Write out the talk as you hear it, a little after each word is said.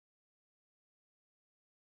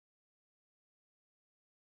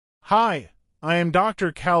Hi, I am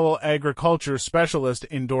Dr. Cowell, Agriculture Specialist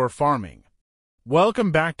Indoor Farming.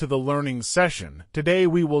 Welcome back to the learning session. Today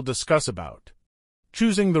we will discuss about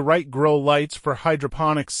choosing the right grow lights for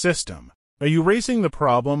hydroponic system. Are you facing the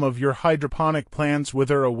problem of your hydroponic plants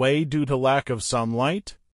wither away due to lack of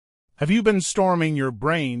sunlight? Have you been storming your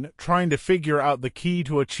brain trying to figure out the key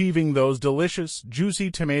to achieving those delicious, juicy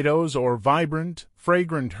tomatoes or vibrant,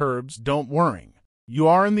 fragrant herbs? Don't worry. You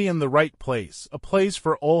are in the right place, a place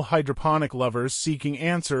for all hydroponic lovers seeking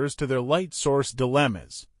answers to their light source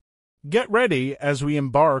dilemmas. Get ready as we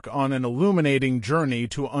embark on an illuminating journey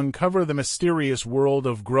to uncover the mysterious world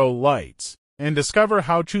of grow lights and discover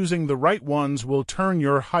how choosing the right ones will turn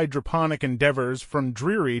your hydroponic endeavors from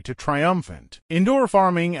dreary to triumphant. Indoor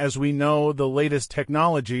farming, as we know, the latest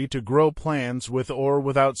technology to grow plants with or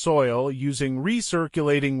without soil using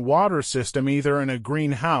recirculating water system either in a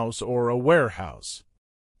greenhouse or a warehouse.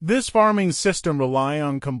 This farming system rely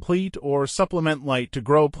on complete or supplement light to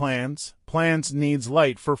grow plants. Plants needs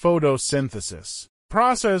light for photosynthesis,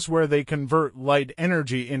 process where they convert light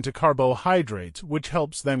energy into carbohydrates, which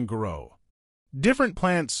helps them grow. Different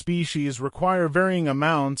plant species require varying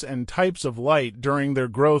amounts and types of light during their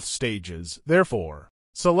growth stages. Therefore,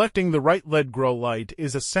 selecting the right LED grow light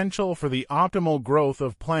is essential for the optimal growth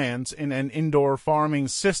of plants in an indoor farming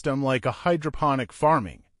system like a hydroponic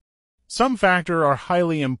farming. Some factors are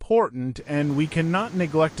highly important and we cannot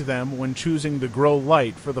neglect them when choosing the grow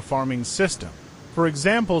light for the farming system. For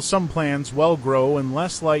example, some plants will grow in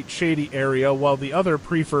less light shady area while the other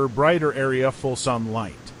prefer brighter area full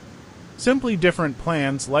sunlight. Simply different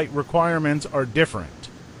plants' light requirements are different.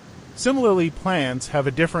 Similarly, plants have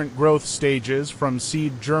a different growth stages from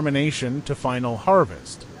seed germination to final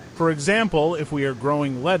harvest. For example, if we are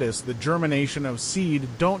growing lettuce, the germination of seed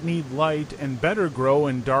don't need light and better grow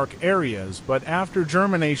in dark areas, but after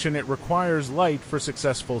germination it requires light for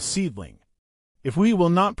successful seedling. If we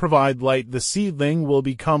will not provide light, the seedling will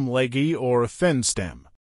become leggy or thin stem.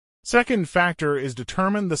 Second factor is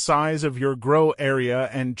determine the size of your grow area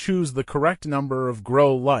and choose the correct number of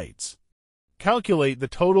grow lights. Calculate the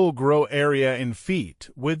total grow area in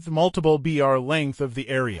feet, width multiple BR length of the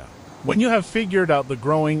area. When you have figured out the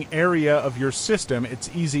growing area of your system,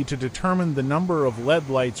 it's easy to determine the number of LED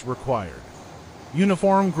lights required.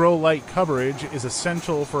 Uniform grow light coverage is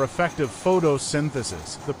essential for effective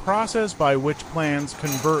photosynthesis, the process by which plants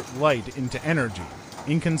convert light into energy.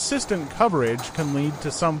 Inconsistent coverage can lead to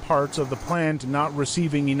some parts of the plant not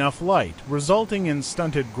receiving enough light, resulting in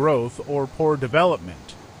stunted growth or poor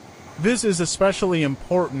development. This is especially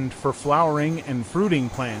important for flowering and fruiting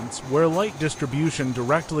plants, where light distribution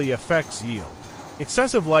directly affects yield.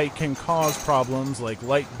 Excessive light can cause problems like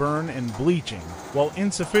light burn and bleaching, while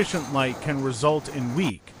insufficient light can result in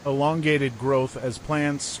weak, elongated growth as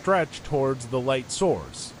plants stretch towards the light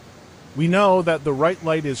source. We know that the right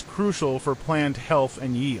light is crucial for plant health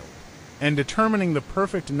and yield, and determining the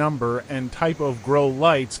perfect number and type of grow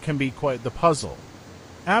lights can be quite the puzzle.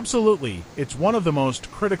 Absolutely, it's one of the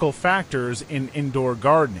most critical factors in indoor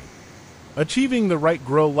gardening. Achieving the right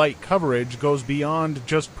grow light coverage goes beyond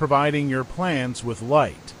just providing your plants with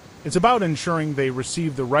light. It's about ensuring they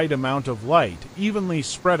receive the right amount of light, evenly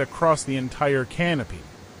spread across the entire canopy.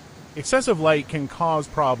 Excessive light can cause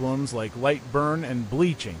problems like light burn and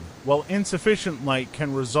bleaching, while insufficient light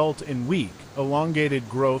can result in weak, elongated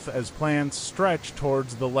growth as plants stretch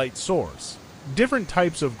towards the light source. Different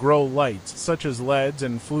types of grow lights, such as LEDs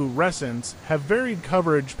and fluorescents, have varied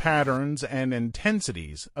coverage patterns and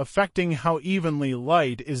intensities, affecting how evenly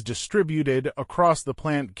light is distributed across the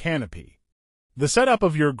plant canopy. The setup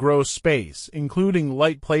of your grow space, including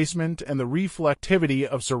light placement and the reflectivity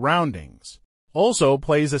of surroundings, also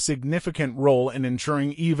plays a significant role in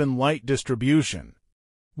ensuring even light distribution.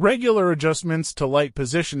 Regular adjustments to light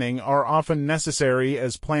positioning are often necessary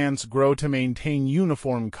as plants grow to maintain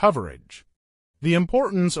uniform coverage. The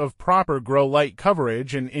importance of proper grow light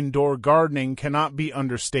coverage in indoor gardening cannot be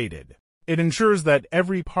understated. It ensures that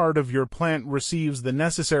every part of your plant receives the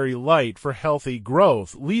necessary light for healthy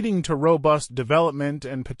growth, leading to robust development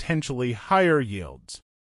and potentially higher yields.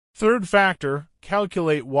 Third factor,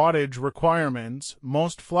 calculate wattage requirements.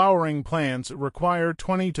 Most flowering plants require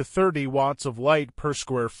 20 to 30 watts of light per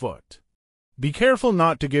square foot. Be careful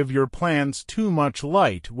not to give your plants too much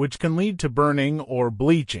light, which can lead to burning or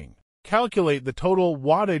bleaching. Calculate the total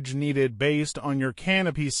wattage needed based on your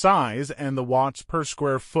canopy size and the watts per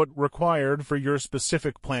square foot required for your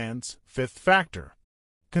specific plants. Fifth factor,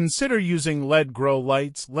 Consider using LED grow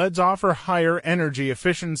lights. LEDs offer higher energy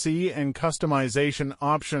efficiency and customization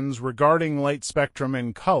options regarding light spectrum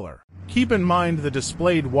and color. Keep in mind the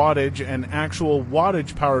displayed wattage and actual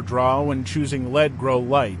wattage power draw when choosing LED grow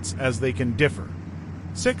lights, as they can differ.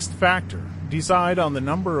 Sixth factor, decide on the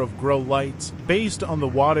number of grow lights based on the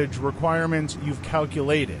wattage requirements you've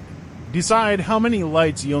calculated. Decide how many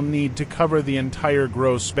lights you'll need to cover the entire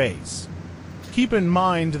grow space. Keep in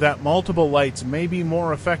mind that multiple lights may be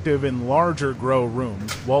more effective in larger grow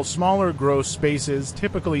rooms, while smaller grow spaces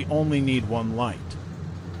typically only need one light.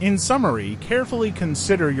 In summary, carefully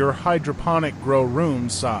consider your hydroponic grow room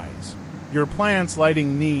size, your plant's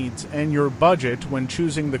lighting needs, and your budget when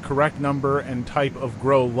choosing the correct number and type of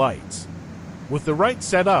grow lights. With the right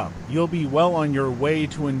setup, you'll be well on your way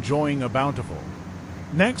to enjoying a bountiful.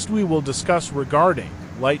 Next, we will discuss regarding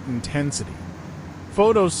light intensity.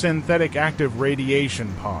 Photosynthetic active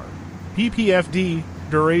radiation PAR. PPFD,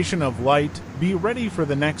 duration of light. Be ready for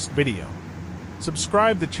the next video.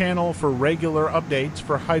 Subscribe the channel for regular updates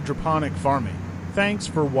for hydroponic farming. Thanks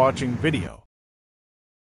for watching video.